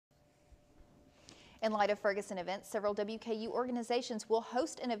In light of Ferguson events, several WKU organizations will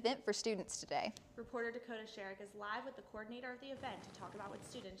host an event for students today. Reporter Dakota Sherrick is live with the coordinator of the event to talk about what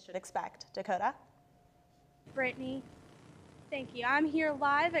students should expect. Dakota? Brittany. Thank you. I'm here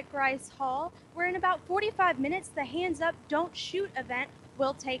live at Grise Hall, where in about 45 minutes the Hands Up, Don't Shoot event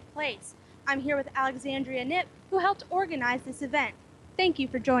will take place. I'm here with Alexandria Nip, who helped organize this event. Thank you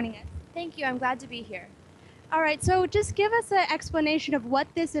for joining us. Thank you. I'm glad to be here. All right, so just give us an explanation of what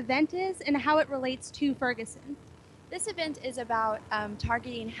this event is and how it relates to Ferguson. This event is about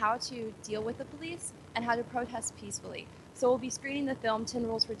targeting how to deal with the police and how to protest peacefully. So we'll be screening the film 10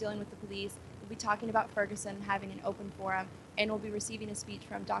 Rules for Dealing with the Police. We'll be talking about Ferguson, having an open forum, and we'll be receiving a speech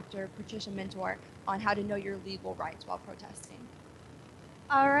from Dr. Patricia Mentor on how to know your legal rights while protesting.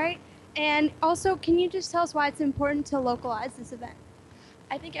 All right, and also can you just tell us why it's important to localize this event?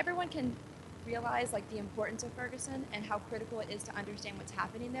 I think everyone can realize the importance of Ferguson and how critical it is to understand what's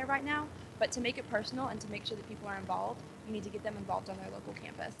happening there right now, but to make it personal and to make sure that people are involved, you need to get them involved on their local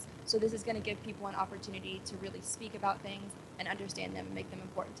campus. So this is going to give people an opportunity to really speak about things and understand them and make them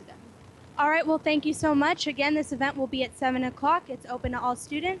important to them. All right, well, thank you so much. Again, this event will be at 7 o'clock. It's open to all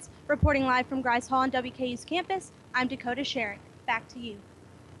students. Reporting live from Grise Hall on WKU's campus, I'm Dakota Sherrick. Back to you.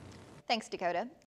 Thanks, Dakota.